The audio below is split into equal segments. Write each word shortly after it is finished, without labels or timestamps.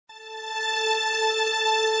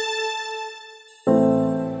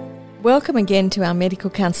Welcome again to our Medical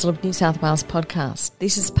Council of New South Wales podcast.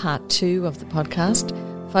 This is part 2 of the podcast,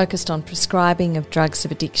 focused on prescribing of drugs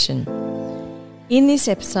of addiction. In this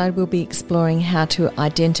episode, we'll be exploring how to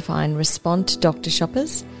identify and respond to doctor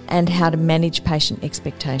shoppers and how to manage patient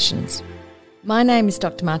expectations. My name is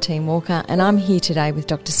Dr. Martine Walker, and I'm here today with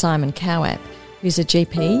Dr. Simon Cowap, who's a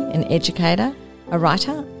GP, an educator, a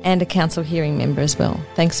writer, and a council hearing member as well.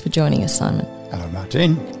 Thanks for joining us, Simon. Hello,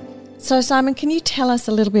 Martine. So, Simon, can you tell us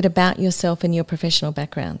a little bit about yourself and your professional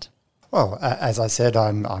background? Well, as I said,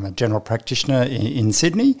 I'm a general practitioner in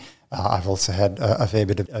Sydney. I've also had a fair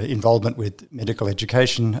bit of involvement with medical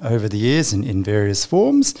education over the years in various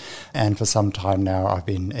forms. And for some time now, I've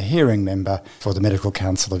been a hearing member for the Medical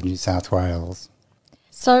Council of New South Wales.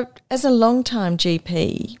 So, as a long-time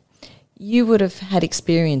GP, you would have had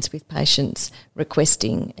experience with patients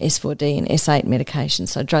requesting S4D and S8 medications,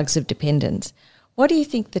 so drugs of dependence. What do you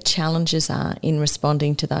think the challenges are in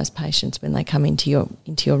responding to those patients when they come into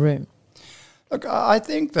your room? Look, I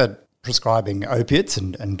think that prescribing opiates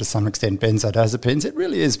and to some extent benzodiazepines, it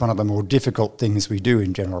really is one of the more difficult things we do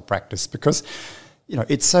in general practice because,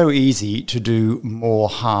 it's so easy to do more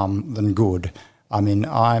harm than good. I mean,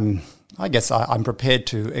 I'm prepared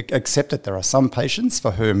to accept that there are some patients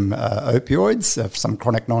for whom opioids, some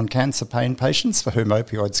chronic non-cancer pain patients for whom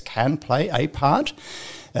opioids can play a part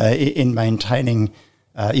in maintaining,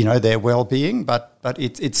 their well-being. But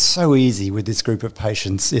it's so easy with this group of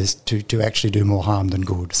patients is to actually do more harm than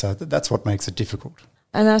good. So that's what makes it difficult.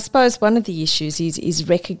 And I suppose one of the issues is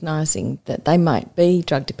recognising that they might be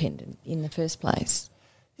drug dependent in the first place.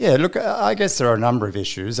 Yeah, look, I guess there are a number of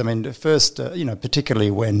issues. I mean, first,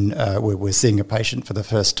 particularly when we're seeing a patient for the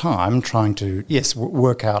first time, trying to,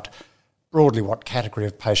 work out broadly what category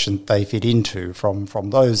of patient they fit into, from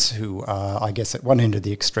those who are, I guess, at one end of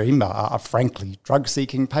the extreme are frankly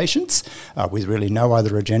drug-seeking patients with really no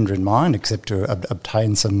other agenda in mind except to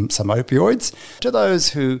obtain some opioids, to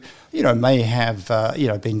those who, may have,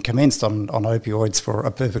 been commenced on opioids for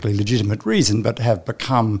a perfectly legitimate reason but have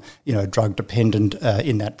become, drug-dependent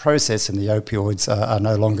in that process, and the opioids are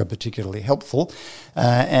no longer particularly helpful.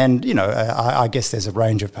 I guess there's a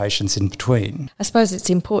range of patients in between. I suppose it's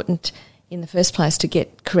important in the first place to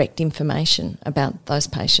get correct information about those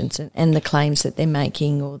patients and the claims that they're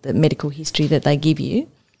making or the medical history that they give you.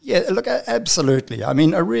 Yeah, look, absolutely. I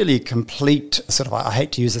mean, a really complete sort of, I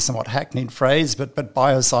hate to use a somewhat hackneyed phrase, but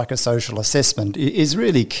biopsychosocial assessment is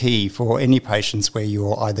really key for any patients where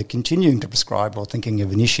you're either continuing to prescribe or thinking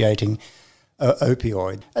of initiating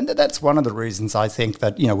opioid. And that's one of the reasons I think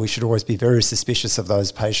that, we should always be very suspicious of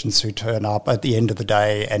those patients who turn up at the end of the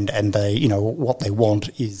day and they, what they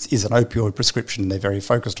want is an opioid prescription. They're very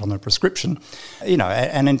focused on their prescription,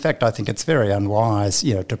 and in fact, I think it's very unwise,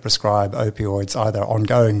 to prescribe opioids either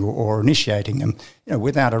ongoing or initiating them,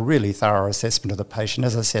 without a really thorough assessment of the patient.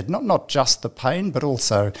 As I said, not just the pain, but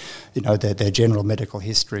also, their general medical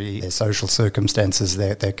history, their social circumstances,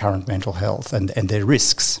 their current mental health and their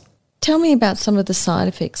risks. Tell me about some of the side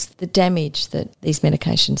effects, the damage that these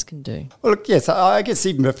medications can do. Well, look, yes, I guess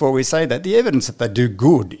even before we say that, the evidence that they do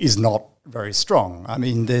good is not very strong. I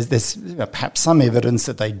mean, there's perhaps some evidence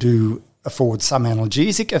that they do afford some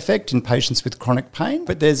analgesic effect in patients with chronic pain,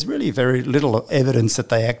 but there's really very little evidence that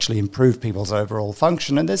they actually improve people's overall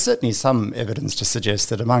function. And there's certainly some evidence to suggest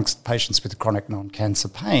that amongst patients with chronic non-cancer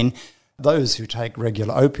pain, those who take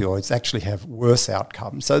regular opioids actually have worse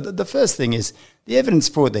outcomes. So the first thing is the evidence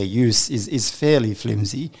for their use is fairly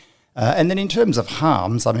flimsy. And then in terms of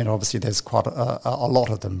harms, I mean, obviously there's quite a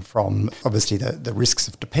lot of them, from obviously the risks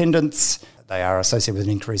of dependence. They are associated with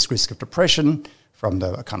an increased risk of depression, from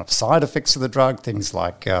the kind of side effects of the drug, things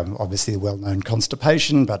like obviously the well-known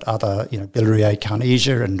constipation, but other, biliary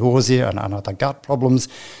akinesia and nausea and other gut problems.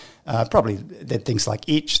 Probably things like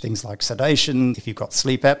itch, things like sedation. If you've got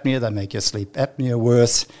sleep apnea, they make your sleep apnea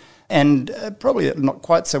worse. And probably not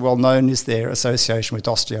quite so well known is their association with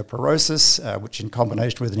osteoporosis, which in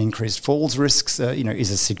combination with an increased falls risks,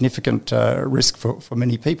 is a significant risk for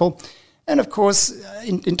many people. And of course,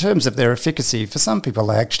 in terms of their efficacy, for some people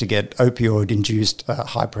they actually get opioid-induced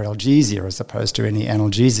hyperalgesia as opposed to any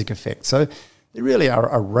analgesic effect. So there really are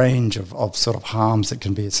a range of sort of harms that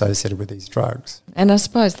can be associated with these drugs. And I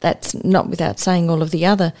suppose that's not without saying all of the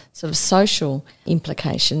other sort of social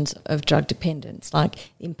implications of drug dependence, like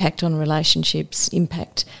impact on relationships,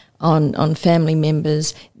 impact on family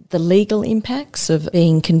members, the legal impacts of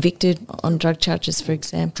being convicted on drug charges, for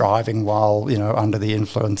example. Driving while, under the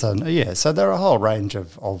influence. And so there are a whole range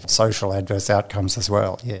of social adverse outcomes as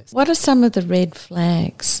well, yes. What are some of the red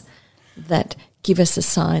flags that give us a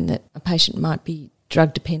sign that a patient might be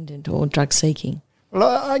drug dependent or drug seeking? Well,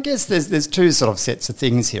 I guess there's two sort of sets of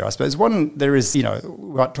things here. I suppose one, there is, we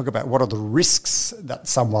might talk about what are the risks that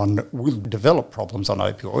someone will develop problems on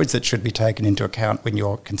opioids that should be taken into account when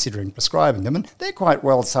you're considering prescribing them. And they're quite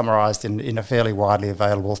well summarised in a fairly widely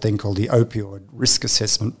available thing called the Opioid Risk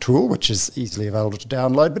Assessment Tool, which is easily available to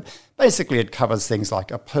download. But basically it covers things like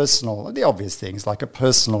the obvious things like a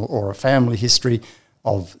personal or a family history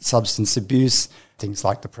of substance abuse, things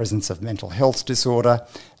like the presence of mental health disorder,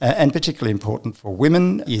 and particularly important for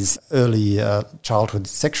women is early childhood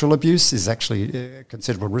sexual abuse is actually a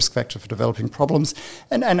considerable risk factor for developing problems,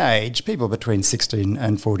 and age. People between 16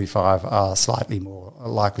 and 45 are slightly more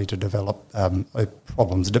likely to develop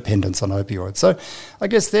problems, dependence on opioids. So I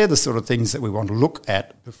guess they're the sort of things that we want to look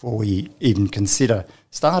at before we even consider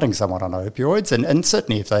starting someone on opioids, and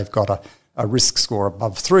certainly if they've got a risk score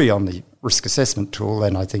above 3 on the risk assessment tool,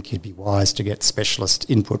 then I think you'd be wise to get specialist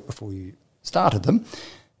input before you started them.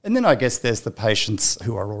 And then I guess there's the patients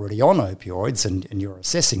who are already on opioids and you're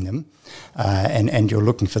assessing them and you're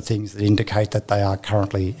looking for things that indicate that they are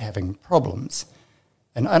currently having problems.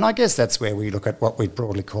 And I guess that's where we look at what we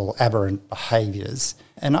broadly call aberrant behaviours.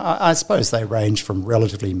 And I suppose they range from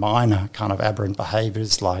relatively minor kind of aberrant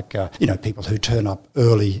behaviours like, people who turn up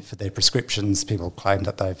early for their prescriptions, people claim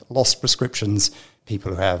that they've lost prescriptions,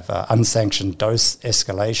 people who have unsanctioned dose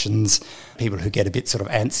escalations, people who get a bit sort of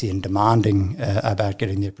antsy and demanding about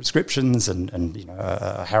getting their prescriptions and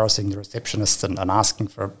harassing the receptionists and asking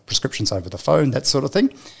for prescriptions over the phone, that sort of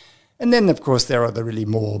thing. And then, of course, there are the really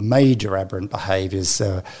more major aberrant behaviours,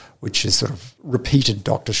 which is sort of repeated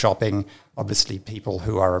doctor shopping, obviously people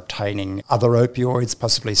who are obtaining other opioids,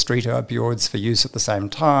 possibly street opioids for use at the same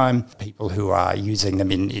time, people who are using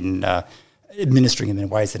them in administering them in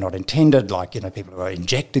ways they're not intended, like, people who are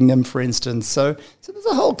injecting them, for instance. So there's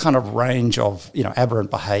a whole kind of range of, aberrant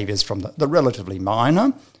behaviours from the relatively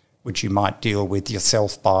minor, which you might deal with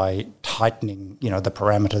yourself by tightening, the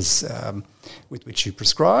parameters with which you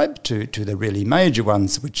prescribe, to the really major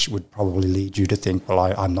ones, which would probably lead you to think, well,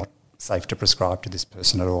 I'm not safe to prescribe to this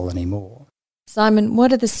person at all anymore. Simon,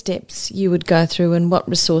 what are the steps you would go through and what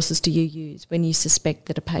resources do you use when you suspect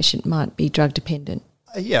that a patient might be drug dependent?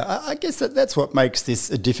 I guess that's what makes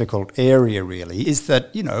this a difficult area, really, is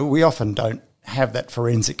that, we often don't have that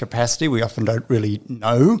forensic capacity. We often don't really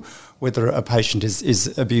know whether a patient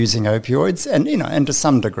is abusing opioids, and to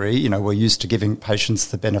some degree, we're used to giving patients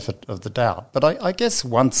the benefit of the doubt. But I guess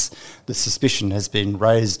once the suspicion has been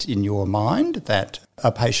raised in your mind that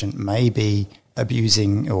a patient may be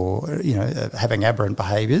abusing or having aberrant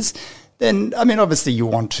behaviours, then, obviously you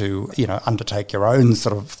want to, undertake your own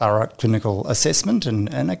sort of thorough clinical assessment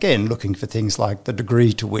and again, looking for things like the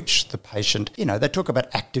degree to which the patient, they talk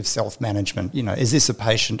about active self-management. Is this a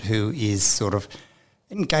patient who is sort of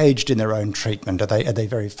engaged in their own treatment? Are they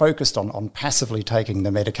very focused on passively taking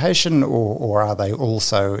the medication or are they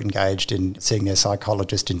also engaged in seeing their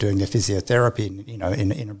psychologist, in doing their physiotherapy,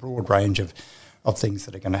 in a broad range of things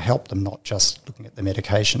that are going to help them, not just looking at the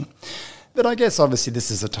medication? But I guess obviously this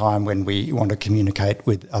is a time when we want to communicate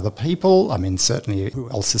with other people. Certainly who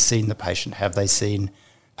else has seen the patient? Have they seen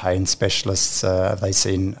pain specialists? Have they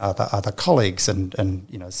seen other colleagues? And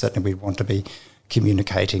certainly we want to be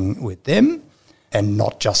communicating with them and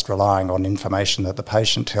not just relying on information that the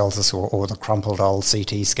patient tells us or the crumpled old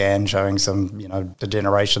CT scan showing some,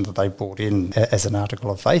 degeneration that they brought in as an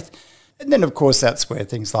article of faith. And then, of course, that's where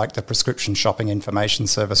things like the prescription shopping information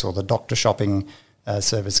service or the doctor shopping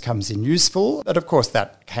service comes in useful. But of course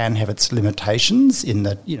that can have its limitations in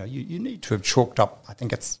that, you need to have chalked up, I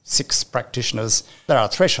think it's 6 practitioners. There are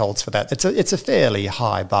thresholds for that. It's a fairly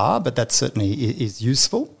high bar, but that certainly is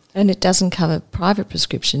useful. And it doesn't cover private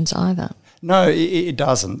prescriptions either. No, it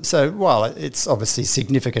doesn't. So while it's obviously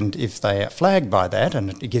significant if they are flagged by that, and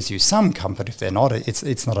it gives you some comfort if they're not,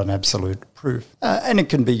 it's not an absolute proof. And it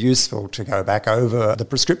can be useful to go back over the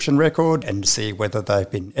prescription record and see whether they've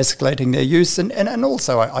been escalating their use. And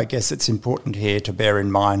also, I guess it's important here to bear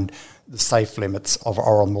in mind the safe limits of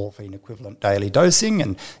oral morphine equivalent daily dosing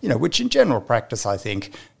and, which in general practice, I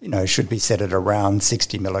think, should be set at around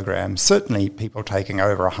 60 milligrams. Certainly people taking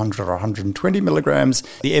over 100 or 120 milligrams,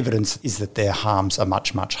 the evidence is that their harms are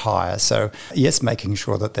much, much higher. So yes, making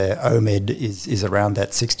sure that their OMED is around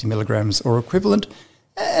that 60 milligrams or equivalent.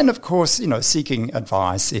 And of course, seeking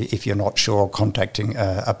advice if you're not sure, contacting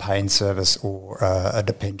a pain service or a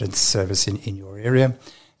dependence service in your area.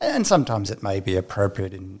 And sometimes it may be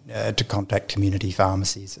appropriate to contact community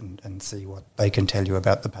pharmacies and see what they can tell you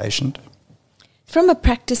about the patient. From a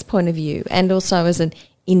practice point of view and also as an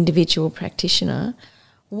individual practitioner,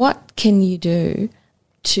 what can you do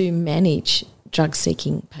to manage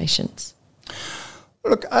drug-seeking patients?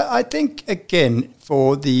 Look, I think, again,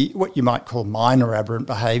 for what you might call minor aberrant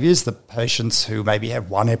behaviours, the patients who maybe have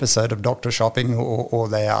one episode of doctor shopping or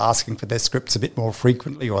they are asking for their scripts a bit more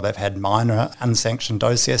frequently or they've had minor unsanctioned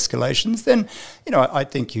dose escalations, then, I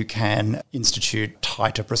think you can institute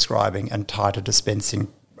tighter prescribing and tighter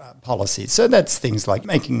dispensing policies. So that's things like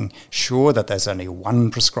making sure that there's only one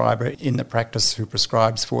prescriber in the practice who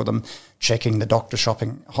prescribes for them, checking the doctor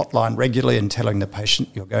shopping hotline regularly and telling the patient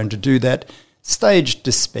you're going to do that. Staged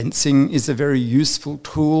dispensing is a very useful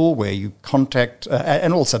tool where you contact,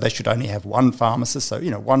 and also they should only have one pharmacist, so,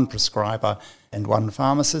 one prescriber and one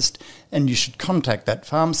pharmacist, and you should contact that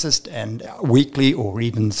pharmacist and weekly or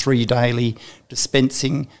even 3 daily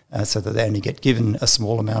dispensing so that they only get given a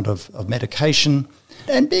small amount of medication,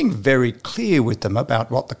 and being very clear with them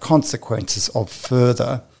about what the consequences of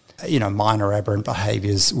further, minor aberrant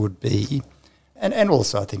behaviours would be. And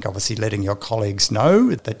also, I think, obviously letting your colleagues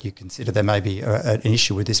know that you consider there may be an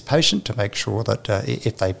issue with this patient to make sure that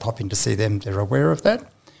if they pop in to see them, they're aware of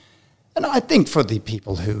that. And I think for the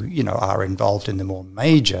people who, are involved in the more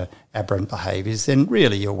major aberrant behaviours, then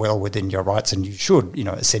really you're well within your rights and you should,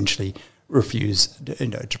 essentially refuse,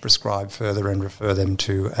 to prescribe further and refer them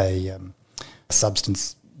to a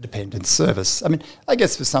substance dependent service. I mean, I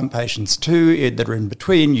guess for some patients too that are in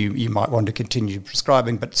between, you might want to continue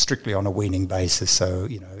prescribing, but strictly on a weaning basis. So,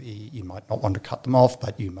 you might not want to cut them off,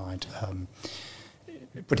 but you might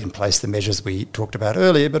put in place the measures we talked about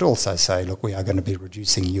earlier, but also say, look, we are going to be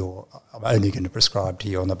reducing I'm only going to prescribe to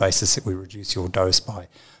you on the basis that we reduce your dose by,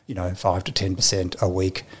 5 to 10% a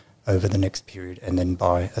week over the next period, and then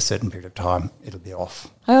by a certain period of time, it'll be off.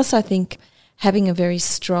 I also think having a very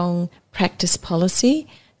strong practice policy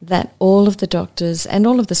that all of the doctors and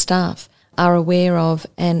all of the staff are aware of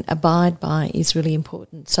and abide by is really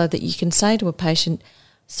important, so that you can say to a patient,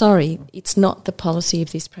 sorry, it's not the policy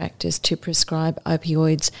of this practice to prescribe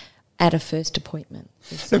opioids at a first appointment.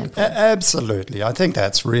 Look, absolutely. I think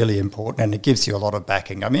that's really important, and it gives you a lot of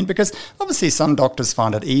backing. I mean, because obviously some doctors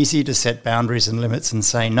find it easy to set boundaries and limits and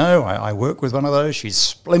say, no, I work with one of those, she's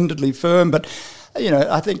splendidly firm, but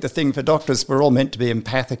I think the thing for doctors, we're all meant to be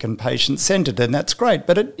empathic and patient-centred, and that's great,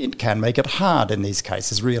 but it can make it hard in these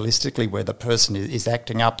cases, realistically, where the person is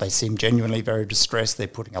acting up, they seem genuinely very distressed, they're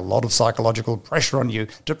putting a lot of psychological pressure on you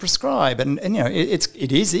to prescribe, and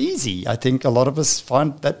it is easy. I think a lot of us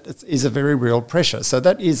find that it is a very real pressure. So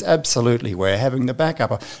that is absolutely where having the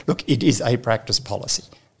backup, look, it is a practice policy.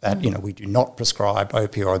 That, we do not prescribe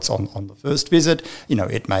opioids on the first visit.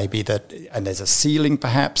 It may be that, and there's a ceiling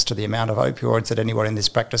perhaps to the amount of opioids that anyone in this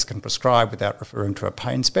practice can prescribe without referring to a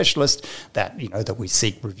pain specialist, that, that we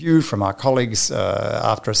seek review from our colleagues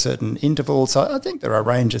after a certain interval. So I think there are a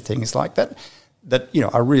range of things like that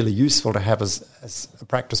are really useful to have as a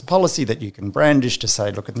practice policy that you can brandish to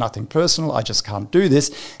say, look, it's nothing personal, I just can't do this.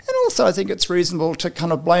 And also I think it's reasonable to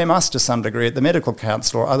kind of blame us to some degree at the Medical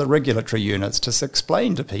Council or other regulatory units to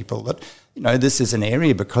explain to people that, this is an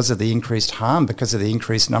area because of the increased harm, because of the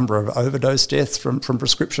increased number of overdose deaths from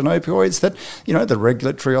prescription opioids that, the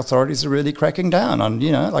regulatory authorities are really cracking down on,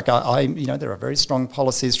 there are very strong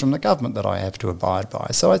policies from the government that I have to abide by.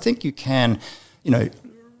 So I think you can,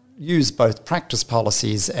 use both practice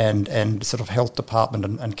policies and sort of health department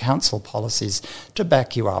and council policies to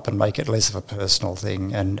back you up and make it less of a personal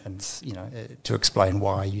thing and to explain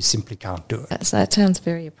why you simply can't do it. So that sounds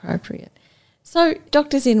very appropriate. So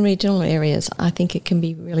doctors in regional areas, I think it can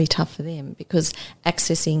be really tough for them because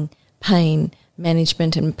accessing pain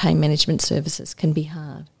management and pain management services can be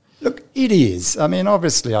hard. Look, it is. I mean,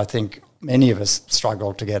 obviously, I think many of us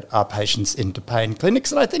struggle to get our patients into pain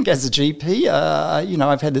clinics. And I think as a GP,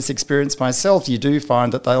 I've had this experience myself. You do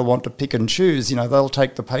find that they'll want to pick and choose. They'll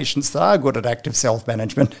take the patients that are good at active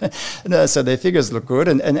self-management. So their figures look good.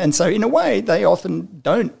 And so in a way, they often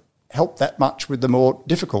don't help that much with the more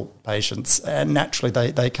difficult patients. And naturally,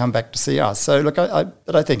 they come back to see us. So look,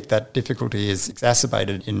 but I think that difficulty is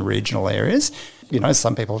exacerbated in regional areas.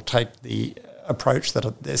 Some people take the approach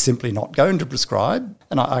that they're simply not going to prescribe,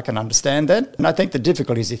 and I can understand that. And I think the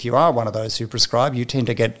difficulty is if you are one of those who prescribe, you tend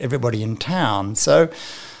to get everybody in town. So,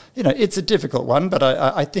 it's a difficult one, but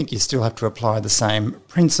I think you still have to apply the same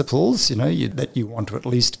principles, that you want to at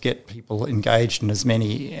least get people engaged in as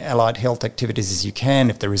many allied health activities as you can.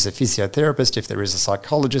 If there is a physiotherapist, if there is a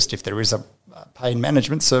psychologist, if there is a pain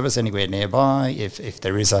management service anywhere nearby, if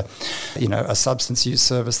there is a substance use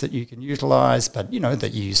service that you can utilise, but,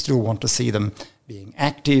 that you still want to see them being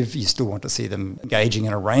active, you still want to see them engaging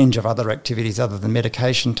in a range of other activities other than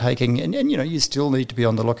medication taking, and you still need to be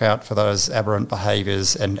on the lookout for those aberrant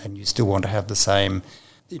behaviours and you still want to have the same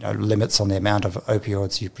limits on the amount of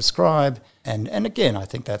opioids you prescribe. And again, I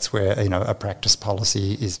think that's where, a practice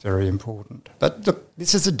policy is very important. But look,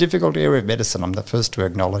 this is a difficult area of medicine. I'm the first to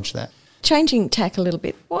acknowledge that. Changing tack a little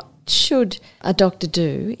bit, what should a doctor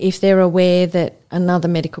do if they're aware that another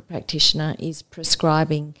medical practitioner is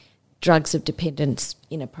prescribing drugs of dependence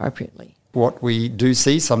inappropriately? What we do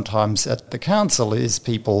see sometimes at the council is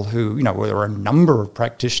people who, where there are a number of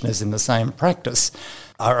practitioners in the same practice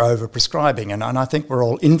are overprescribing. And I think we're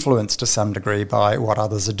all influenced to some degree by what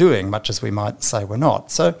others are doing, much as we might say we're not.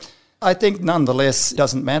 So I think nonetheless, it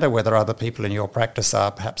doesn't matter whether other people in your practice are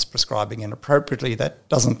perhaps prescribing inappropriately. That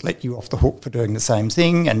doesn't let you off the hook for doing the same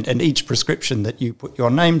thing. And each prescription that you put your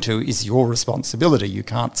name to is your responsibility. You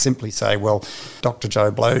can't simply say, well, Dr.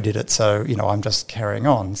 Joe Blow did it, so, I'm just carrying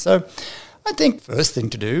on. So I think first thing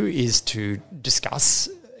to do is to discuss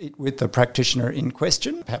it with the practitioner in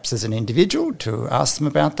question, perhaps as an individual, to ask them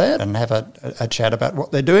about that and have a chat about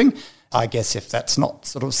what they're doing. I guess if that's not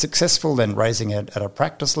sort of successful, then raising it at a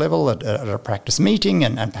practice level, at a practice meeting,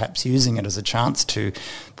 and perhaps using it as a chance to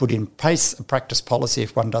put in place a practice policy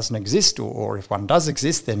if one doesn't exist, or if one does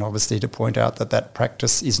exist, then obviously to point out that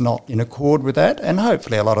practice is not in accord with that. And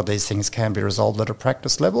hopefully a lot of these things can be resolved at a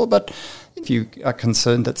practice level. But if you are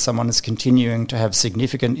concerned that someone is continuing to have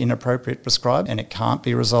significant inappropriate prescribing and it can't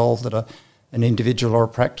be resolved at an individual or a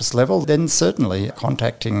practice level, then certainly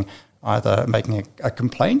contacting either making a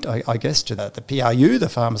complaint, I guess, to the PRU, the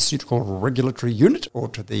Pharmaceutical Regulatory Unit, or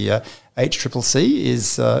to the HCCC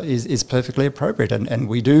is perfectly appropriate. And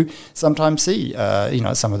we do sometimes see,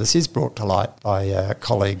 some of this is brought to light by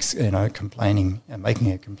colleagues, complaining and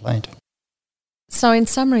making a complaint. So in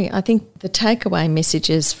summary, I think the takeaway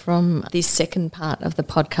messages from this second part of the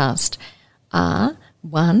podcast are,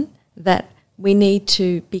 one, that we need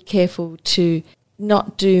to be careful to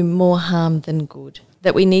not do more harm than good,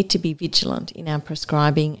 that we need to be vigilant in our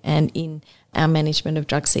prescribing and in our management of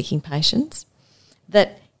drug-seeking patients,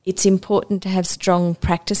 that it's important to have strong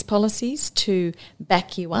practice policies to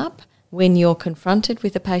back you up when you're confronted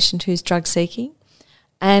with a patient who's drug-seeking,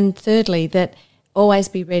 and thirdly, that always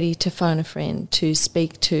be ready to phone a friend, to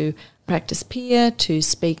speak to a practice peer, to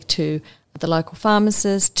speak to the local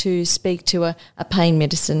pharmacist, to speak to a pain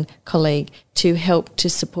medicine colleague to help to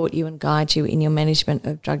support you and guide you in your management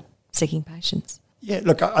of drug-seeking patients. Yeah,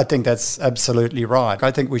 look, I think that's absolutely right.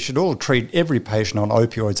 I think we should all treat every patient on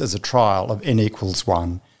opioids as a trial of N equals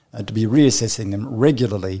 1, to be reassessing them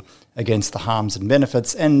regularly against the harms and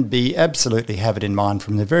benefits, and be absolutely have it in mind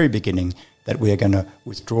from the very beginning that we are going to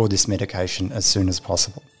withdraw this medication as soon as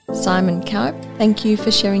possible. Simon Cope, thank you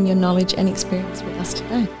for sharing your knowledge and experience with us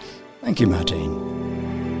today. Thank you, Martine.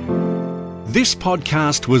 This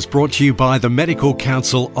podcast was brought to you by the Medical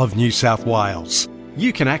Council of New South Wales.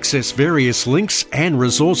 You can access various links and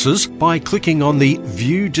resources by clicking on the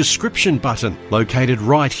View Description button located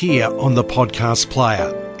right here on the podcast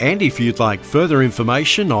player. And if you'd like further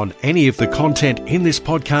information on any of the content in this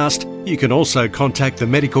podcast, you can also contact the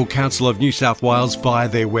Medical Council of New South Wales via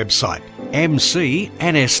their website, mcnsw.org.au.